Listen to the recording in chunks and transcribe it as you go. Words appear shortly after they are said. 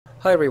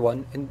Hi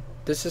everyone, and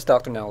this is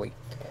Dr. Nally.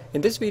 In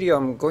this video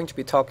I'm going to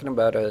be talking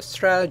about a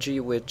strategy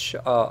which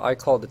I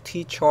call the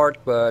T-chart,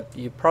 but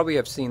you probably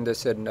have seen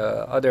this in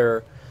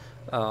other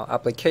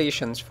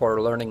applications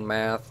for learning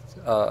math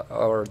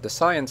or the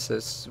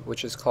sciences,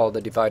 which is called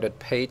the divided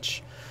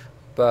page.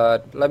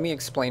 But let me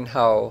explain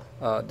how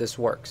this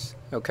works.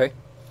 Okay,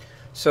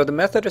 so the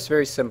method is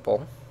very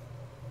simple.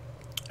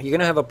 You're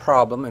going to have a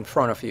problem in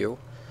front of you,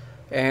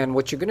 and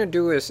what you're going to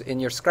do is in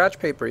your scratch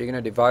paper you're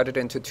going to divide it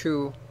into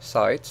two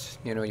sides.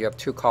 You have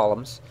two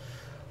columns.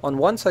 On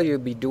one side you'll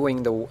be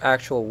doing the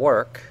actual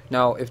work.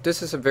 Now if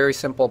this is a very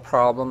simple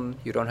problem,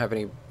 you don't have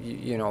any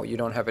you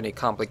don't have any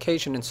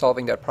complication in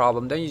solving that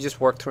problem, then you just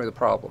work through the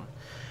problem.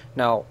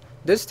 Now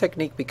this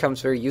technique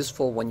becomes very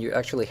useful when you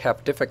actually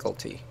have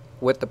difficulty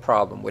with the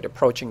problem, with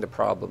approaching the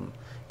problem,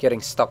 getting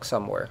stuck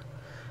somewhere.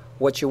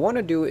 What you want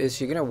to do is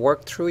you're going to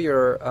work through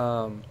your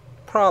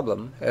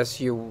problem as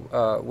you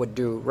would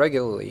do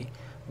regularly,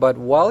 but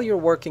while you're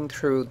working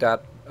through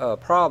that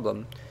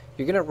problem,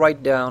 you're going to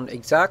write down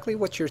exactly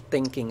what you're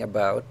thinking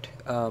about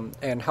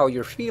and how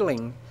you're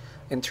feeling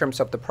in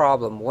terms of the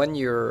problem when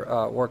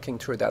you're working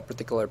through that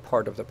particular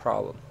part of the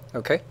problem.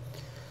 Okay,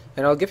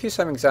 and I'll give you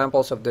some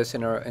examples of this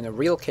in a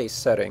real case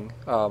setting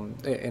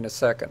in a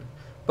second.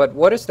 But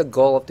what is the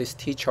goal of this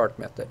T-chart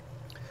method?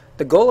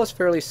 The goal is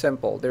fairly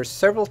simple. There's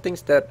several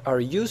things that are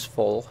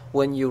useful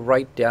when you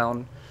write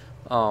down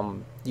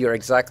your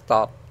exact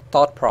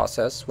thought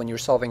process when you're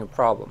solving a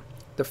problem.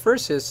 The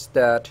first is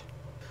that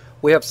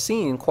we have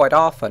seen quite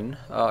often,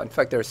 in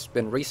fact there's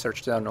been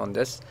research done on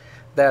this,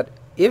 that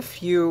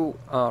if you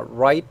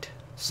write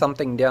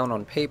something down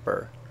on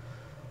paper,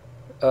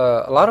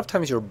 a lot of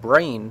times your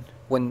brain,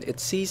 when it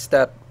sees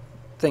that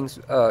things,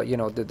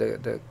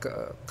 the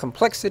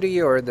complexity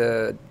or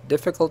the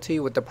difficulty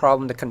with the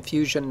problem, the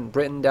confusion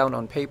written down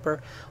on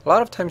paper, a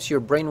lot of times your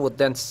brain would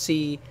then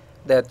see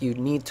that you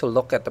need to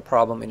look at the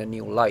problem in a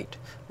new light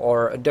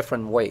or a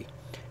different way.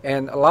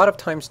 And a lot of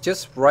times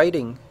just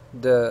writing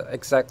the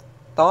exact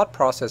thought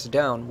process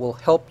down will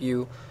help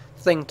you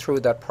think through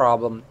that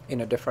problem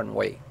in a different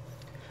way.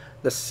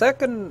 The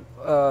second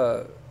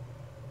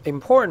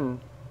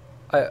important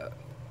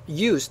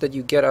use that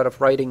you get out of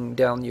writing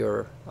down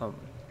your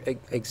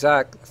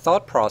exact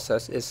thought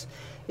process is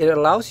it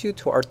allows you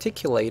to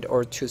articulate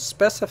or to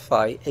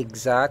specify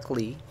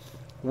exactly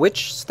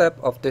which step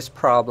of this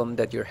problem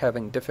that you're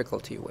having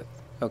difficulty with.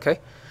 Okay,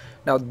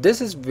 now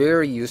this is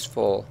very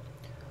useful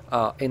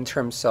in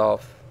terms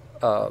of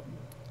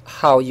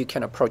how you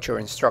can approach your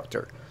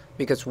instructor,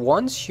 because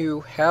once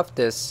you have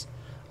this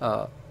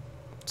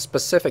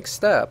specific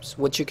steps,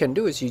 what you can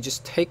do is you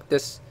just take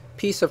this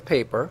piece of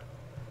paper,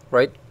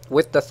 right,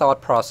 with the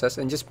thought process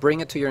and just bring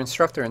it to your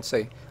instructor and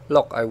say,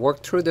 look, I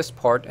worked through this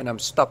part and I'm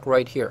stuck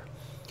right here.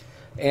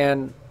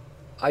 And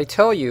I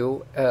tell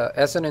you,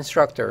 as an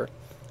instructor,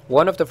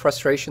 one of the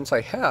frustrations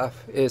I have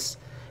is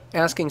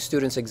asking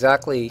students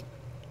exactly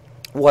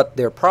what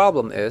their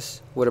problem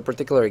is with a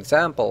particular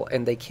example,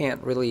 and they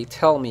can't really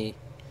tell me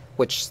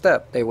which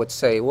step. They would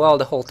say, well,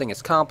 the whole thing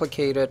is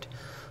complicated,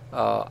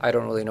 I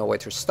don't really know where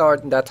to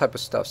start, and that type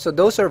of stuff. So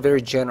those are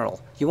very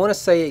general. You want to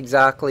say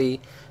exactly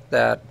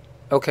that,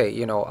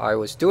 okay, I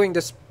was doing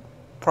this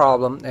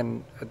problem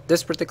and at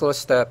this particular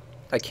step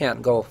I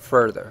can't go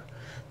further.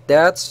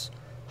 That's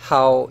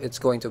how it's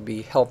going to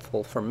be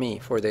helpful for me,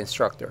 for the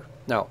instructor.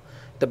 Now,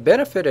 the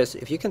benefit is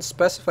if you can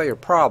specify your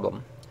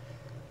problem,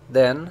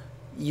 then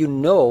you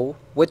know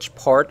which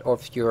part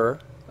of your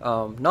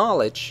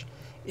knowledge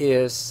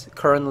is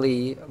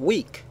currently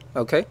weak.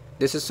 Okay,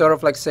 this is sort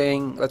of like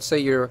saying, let's say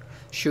you're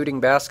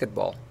shooting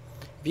basketball.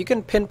 If you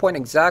can pinpoint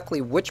exactly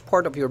which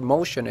part of your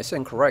motion is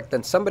incorrect,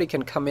 then somebody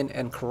can come in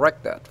and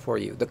correct that for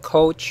you, the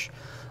coach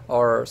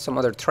or some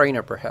other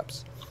trainer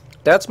perhaps.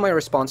 That's my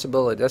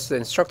responsibility. That's the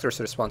instructor's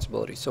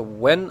responsibility. So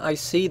when I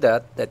see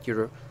that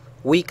you're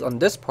weak on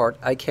this part,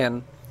 I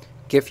can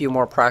give you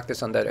more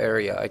practice on that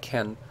area. I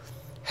can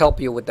help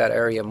you with that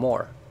area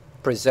more,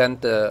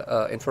 present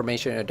the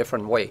information in a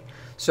different way.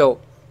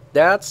 So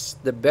that's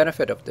the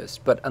benefit of this.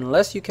 But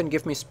unless you can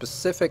give me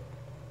specific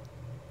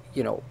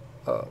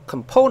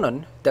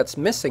component that's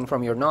missing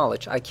from your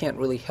knowledge, I can't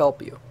really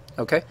help you.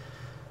 Okay,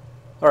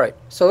 all right,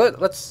 so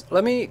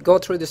let me go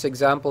through this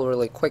example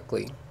really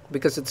quickly,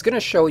 because it's going to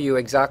show you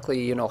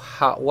exactly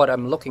what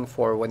I'm looking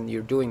for when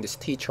you're doing this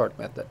T-chart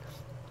method.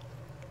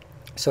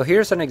 So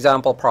here's an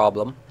example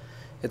problem.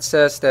 It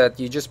says that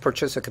you just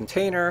purchase a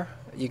container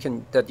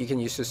that you can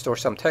use to store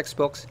some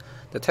textbooks.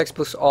 The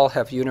textbooks all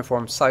have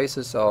uniform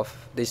sizes of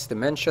these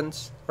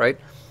dimensions, right?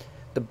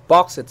 The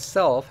box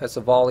itself has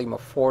a volume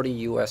of 40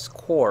 US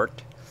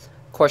quart.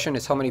 Question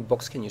is, how many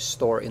books can you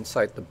store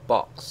inside the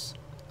box?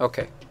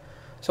 Okay,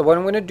 so what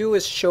I'm going to do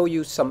is show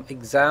you some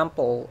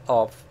example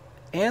of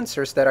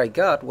answers that I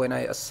got when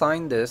I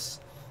assigned this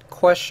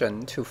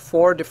question to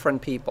 4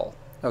 different people.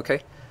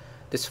 Okay,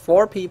 these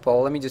 4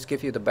 people, let me just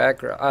give you the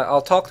background.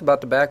 I'll talk about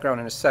the background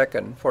in a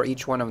second for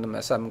each one of them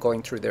as I'm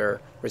going through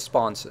their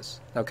responses.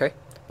 Okay,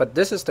 but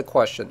this is the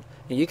question.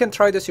 And you can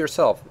try this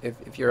yourself.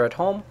 If you're at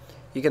home,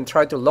 you can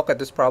try to look at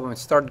this problem and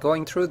start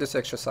going through this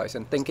exercise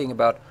and thinking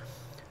about,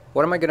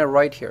 what am I going to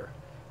write here?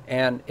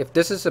 And if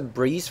this is a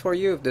breeze for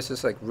you, if this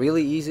is like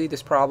really easy,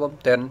 this problem,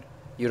 then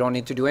you don't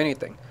need to do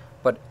anything.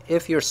 But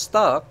if you're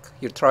stuck,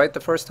 you try it the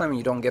first time and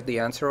you don't get the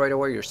answer right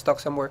away, you're stuck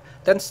somewhere,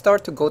 then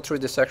start to go through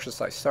this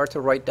exercise. Start to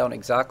write down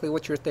exactly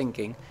what you're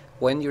thinking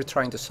when you're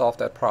trying to solve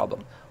that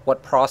problem.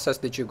 What process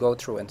did you go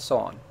through, and so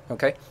on.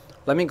 Okay?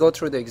 Let me go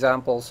through the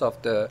examples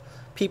of the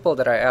people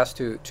that I asked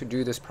to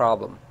do this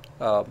problem.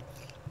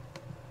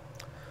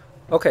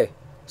 Okay,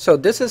 so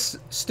this is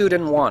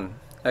student 1,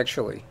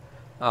 actually.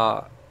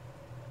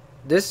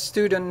 This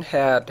student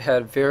had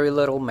very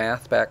little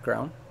math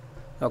background.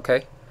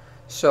 Okay?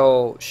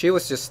 So she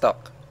was just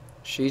stuck.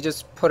 She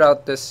just put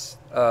out this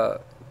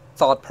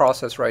thought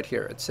process right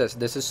here. It says,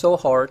 this is so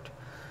hard,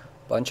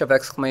 bunch of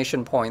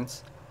exclamation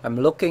points. I'm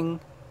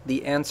looking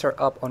the answer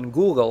up on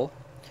Google,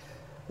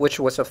 which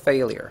was a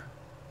failure.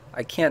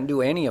 I can't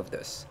do any of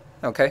this.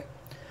 Okay?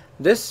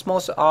 This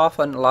most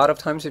often, a lot of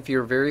times, if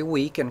you're very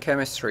weak in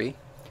chemistry,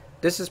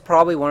 this is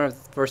probably one of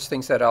the first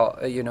things that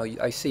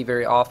I see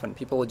very often.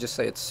 People will just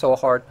say, it's so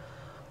hard,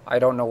 I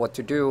don't know what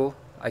to do,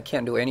 I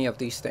can't do any of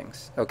these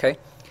things. Okay?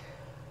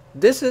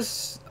 This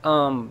is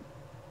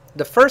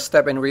the first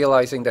step in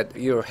realizing that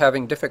you're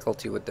having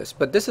difficulty with this.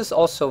 But this is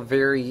also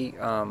very,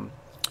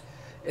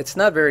 it's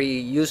not very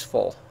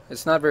useful.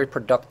 It's not very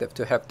productive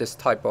to have this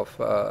type of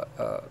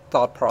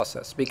thought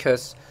process,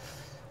 because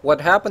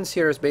what happens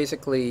here is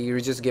basically you're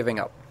just giving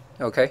up.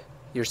 Okay?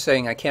 You're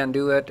saying, I can't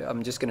do it,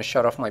 I'm just going to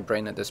shut off my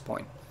brain at this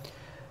point.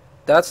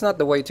 That's not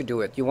the way to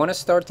do it. You want to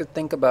start to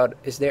think about,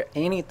 is there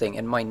anything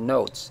in my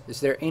notes, is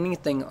there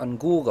anything on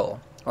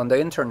Google, on the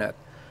internet,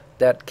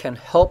 that can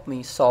help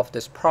me solve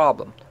this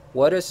problem?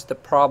 What is the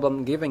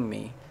problem giving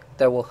me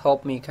that will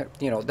help me,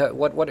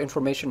 what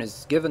information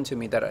is given to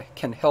me that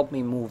can help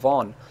me move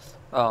on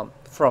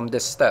from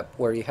this step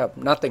where you have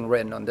nothing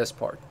written on this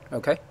part.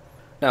 Okay?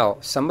 Now,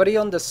 somebody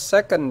on the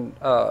second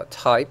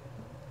type,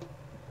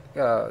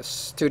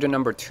 student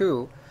number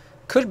 2,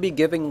 could be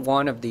giving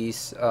one of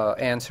these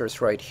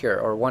answers right here,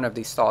 or one of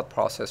these thought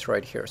process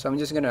right here. So I'm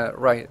just going to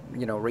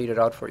read it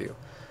out for you.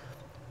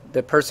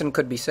 The person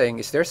could be saying,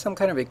 is there some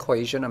kind of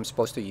equation I'm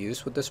supposed to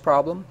use with this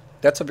problem?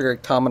 That's a very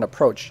common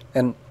approach.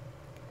 And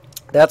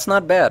that's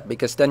not bad,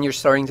 because then you're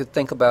starting to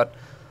think about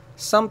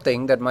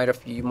something that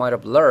you might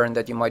have learned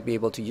that you might be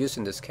able to use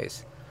in this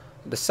case.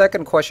 The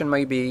second question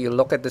may be, you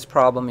look at this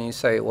problem and you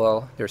say,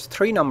 well, there's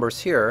 3 numbers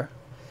here.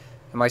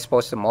 Am I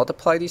supposed to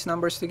multiply these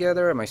numbers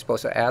together? Am I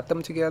supposed to add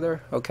them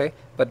together? Okay.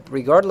 But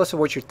regardless of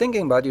what you're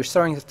thinking about, you're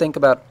starting to think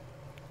about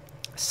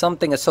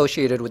something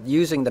associated with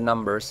using the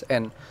numbers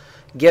and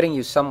getting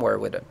you somewhere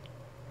with it.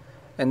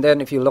 And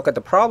then if you look at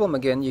the problem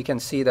again, you can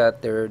see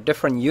that there are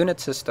different unit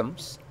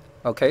systems.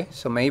 Okay,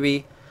 so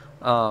maybe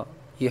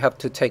you have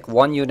to take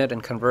one unit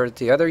and convert it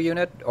to the other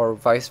unit, or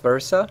vice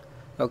versa.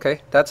 Okay,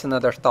 that's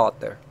another thought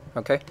there.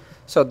 Okay,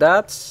 so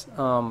that's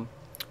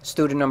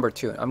student number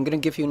 2. I'm going to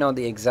give you now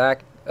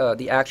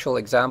the actual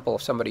example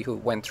of somebody who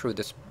went through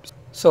this.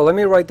 So let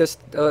me write this.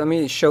 Let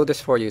me show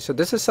this for you. So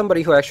this is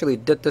somebody who actually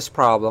did this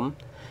problem.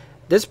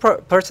 This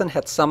person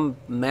had some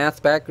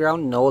math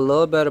background, know a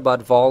little bit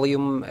about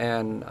volume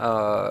and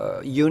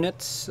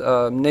units,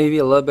 maybe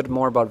a little bit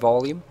more about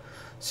volume.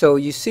 So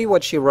you see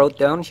what she wrote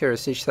down here.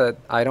 She said,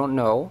 I don't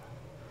know.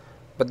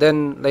 But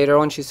then later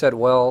on she said,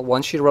 well,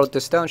 once she wrote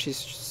this down, she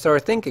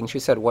started thinking. She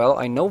said, well,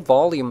 I know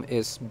volume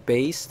is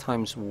base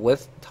times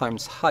width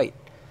times height.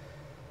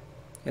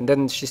 And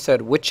then she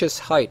said, which is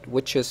height,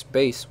 which is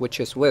base, which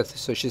is width.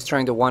 So she's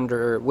trying to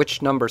wonder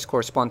which numbers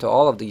correspond to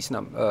all of these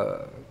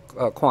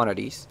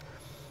quantities.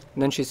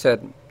 And then she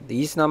said,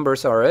 these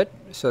numbers are it.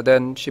 So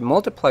then she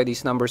multiplied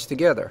these numbers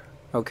together,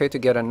 okay, to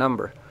get a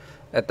number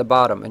at the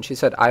bottom. And she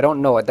said, I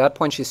don't know. At that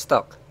point, she's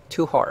stuck.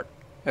 Too hard,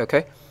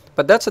 okay?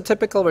 But that's a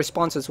typical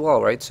response as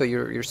well, right? So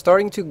you're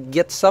starting to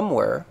get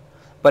somewhere.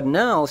 But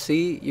now,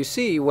 you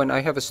see, when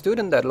I have a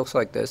student that looks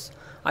like this,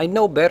 I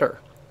know better.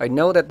 I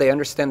know that they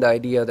understand the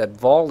idea that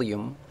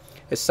volume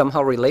is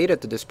somehow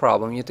related to this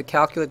problem. You have to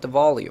calculate the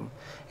volume.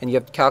 And you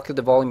have to calculate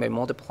the volume by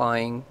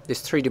multiplying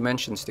these 3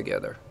 dimensions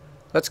together.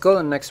 Let's go to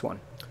the next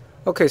one.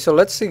 Okay, so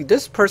let's see.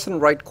 This person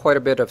wrote quite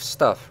a bit of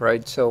stuff,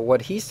 right? So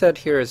what he said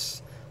here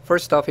is,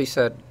 first off, he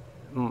said,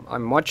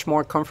 I'm much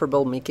more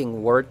comfortable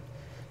making word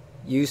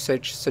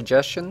usage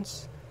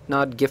suggestions,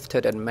 not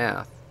gifted at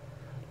math.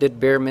 Did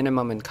bare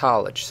minimum in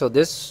college. So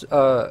this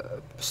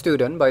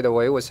student, by the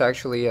way, was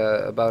actually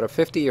about a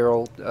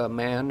 50-year-old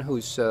man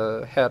who's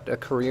had a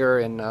career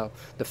in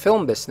the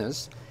film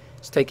business.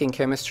 He's taking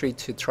chemistry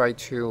to try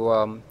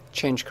to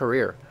change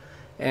career.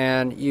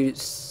 And you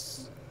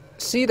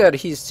see that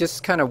he's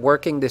just kind of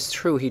working this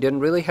through. He didn't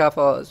really have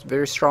a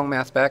very strong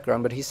math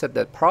background, but he said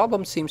that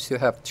problem seems to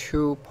have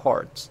 2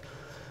 parts.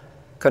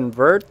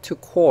 Convert to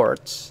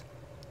quarts,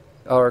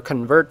 or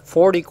convert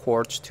 40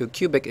 quarts to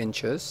cubic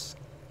inches.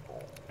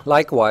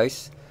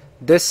 Likewise,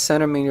 this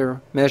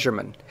centimeter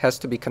measurement has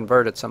to be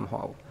converted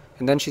somehow.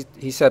 And then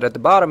he said at the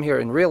bottom here,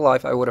 in real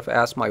life, I would have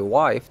asked my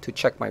wife to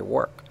check my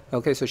work.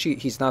 Okay, so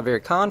he's not very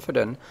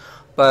confident,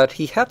 but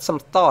he had some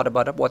thought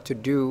about what to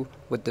do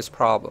with this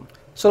problem.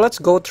 So let's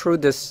go through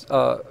this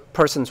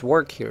person's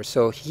work here.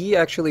 So he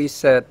actually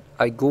said,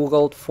 I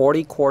Googled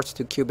 40 quarts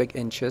to cubic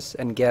inches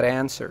and get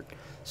answered.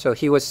 So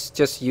he was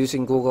just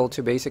using Google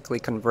to basically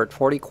convert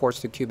 40 quarts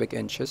to cubic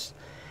inches.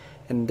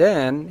 And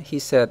then he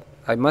said,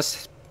 I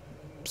must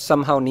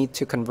somehow need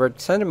to convert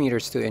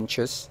centimeters to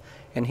inches,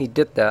 and he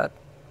did that.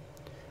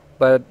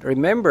 But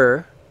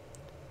remember,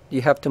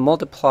 you have to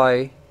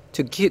multiply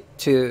to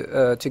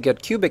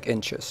get cubic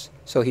inches.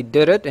 So he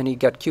did it and he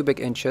got cubic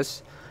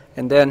inches,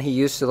 and then he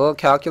used a little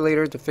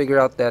calculator to figure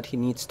out that he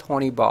needs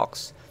 20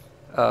 books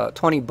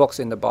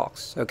in the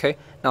box. Okay,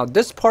 now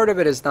this part of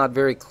it is not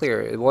very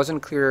clear. It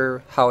wasn't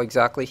clear how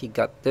exactly he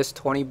got this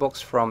 20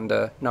 books from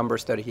the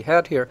numbers that he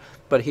had here,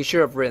 but he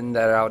should have written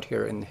that out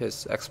here in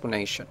his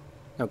explanation.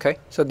 Okay,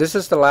 so this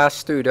is the last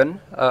student,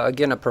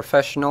 again a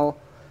professional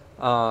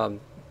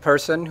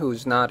person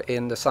who's not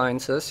in the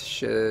sciences.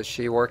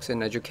 She works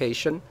in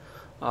education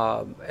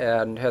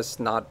and has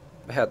not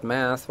had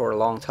math for a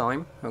long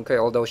time. Okay,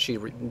 although she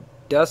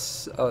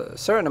does a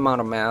certain amount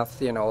of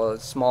math, you know, a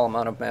small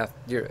amount of math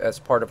as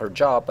part of her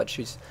job, but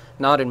she's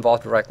not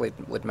involved directly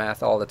with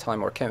math all the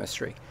time or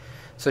chemistry.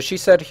 So she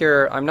said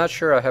here, I'm not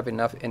sure I have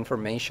enough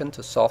information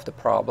to solve the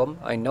problem.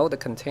 I know the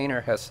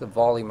container has a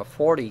volume of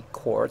 40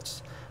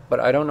 quarts, but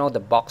I don't know the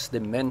box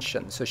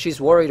dimension. So she's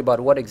worried about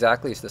what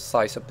exactly is the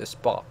size of this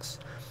box.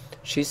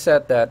 She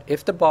said that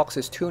if the box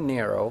is too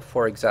narrow,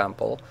 for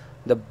example,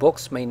 the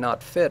books may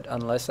not fit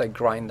unless I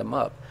grind them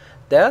up.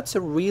 That's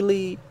a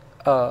really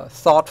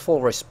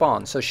thoughtful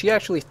response. So she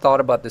actually thought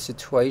about the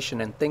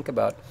situation and think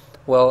about,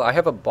 well, I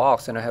have a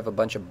box and I have a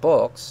bunch of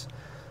books,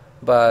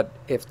 but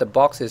if the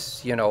box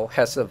is, you know,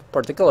 has a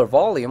particular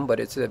volume, but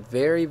it's a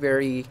very,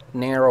 very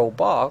narrow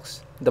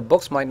box, the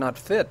books might not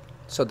fit.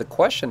 So the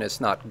question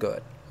is not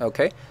good.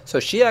 Okay,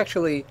 so she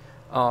actually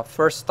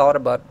first thought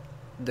about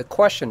the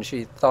question.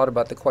 She thought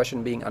about the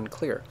question being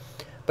unclear.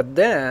 But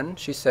then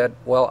she said,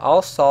 well,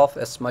 I'll solve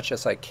as much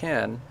as I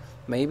can.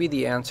 Maybe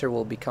the answer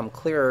will become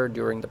clearer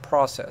during the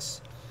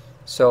process.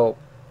 So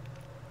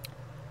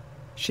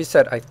she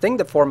said, I think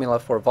the formula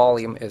for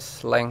volume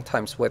is length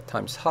times width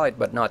times height,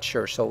 but not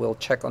sure, so we'll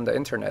check on the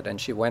internet. And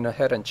she went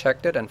ahead and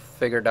checked it and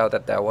figured out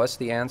that that was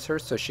the answer.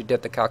 So she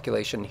did the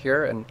calculation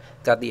here and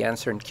got the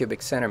answer in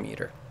cubic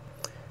centimeter.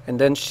 And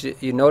then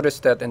you notice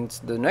that in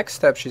the next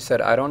step she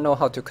said, I don't know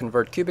how to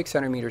convert cubic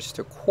centimeters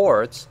to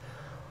quarts.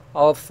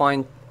 I'll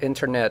find check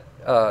internet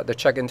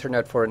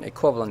for an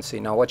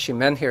equivalency. Now what she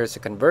meant here is a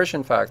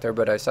conversion factor,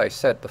 but as I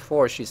said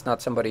before, she's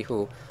not somebody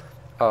who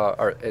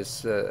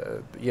is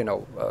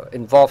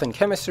involved in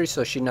chemistry,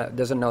 so she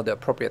doesn't know the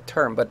appropriate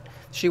term, but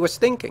she was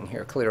thinking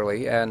here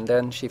clearly, and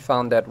then she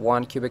found that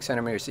 1 cubic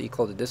centimeter is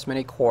equal to this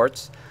many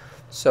quarts.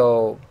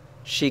 So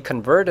she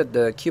converted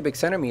the cubic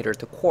centimeter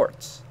to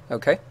quarts.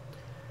 Okay.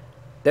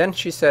 Then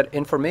she said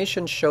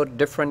information showed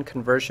different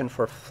conversion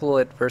for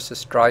fluid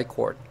versus dry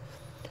quart.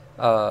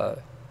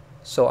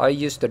 So I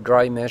used the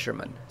dry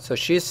measurement. So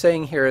she's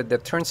saying here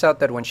that turns out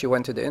that when she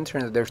went to the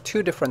internet, there's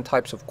 2 different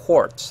types of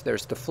quarts.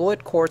 There's the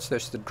fluid quarts,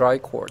 there's the dry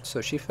quarts.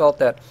 So she felt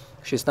that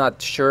she's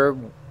not sure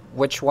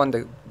which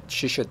one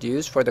she should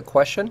use for the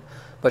question,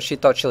 but she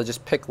thought she'll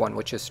just pick one,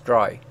 which is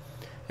dry.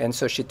 And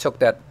so she took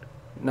that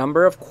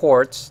number of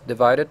quarts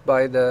divided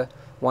by the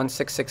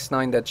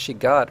 1669 that she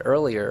got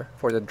earlier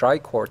for the dry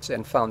quarts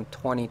and found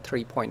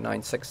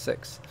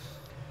 23.966.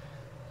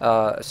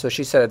 So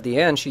she said at the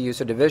end she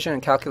used a division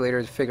and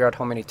calculator to figure out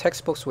how many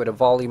textbooks with a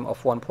volume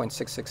of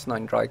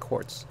 1.669 dry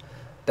quarts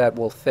that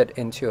will fit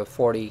into a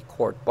 40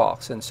 quart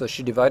box. And so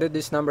she divided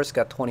these numbers,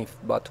 got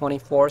about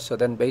 24. So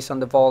then based on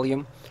the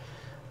volume,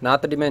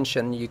 not the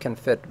dimension, you can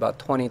fit about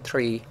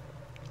 23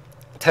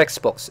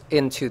 textbooks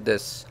into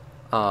this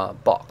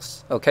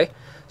box. Okay,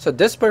 so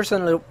this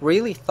person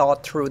really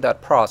thought through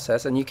that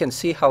process, and you can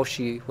see how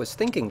she was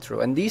thinking through.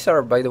 And these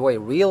are, by the way,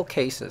 real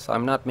cases.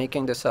 I'm not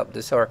making this up.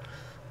 These are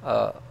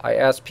I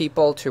asked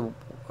people to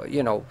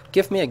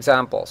give me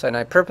examples, and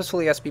I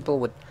purposefully asked people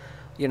with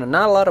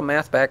not a lot of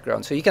math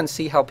background, so you can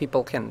see how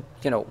people can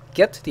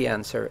get to the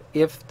answer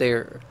if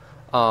they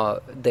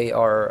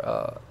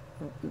are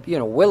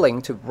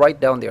willing to write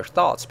down their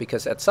thoughts,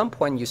 because at some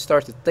point you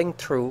start to think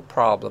through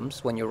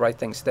problems when you write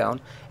things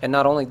down. And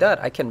not only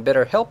that, I can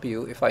better help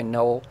you if I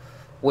know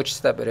which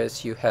step it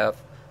is you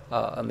have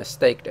a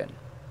mistake in.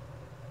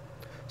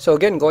 So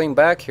again, going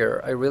back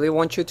here, I really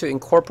want you to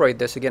incorporate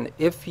this again.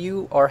 If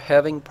you are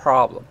having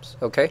problems,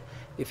 okay,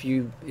 if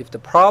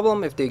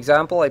the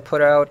example I put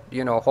out,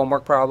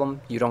 homework problem,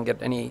 you don't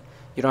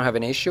have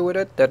an issue with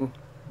it, then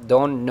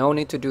no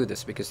need to do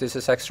this, because this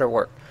is extra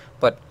work.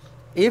 But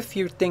if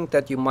you think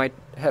that you might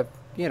have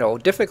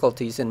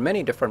difficulties in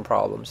many different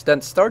problems, then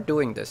start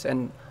doing this,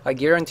 and I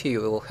guarantee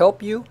you it will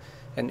help you,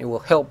 and it will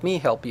help me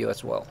help you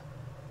as well.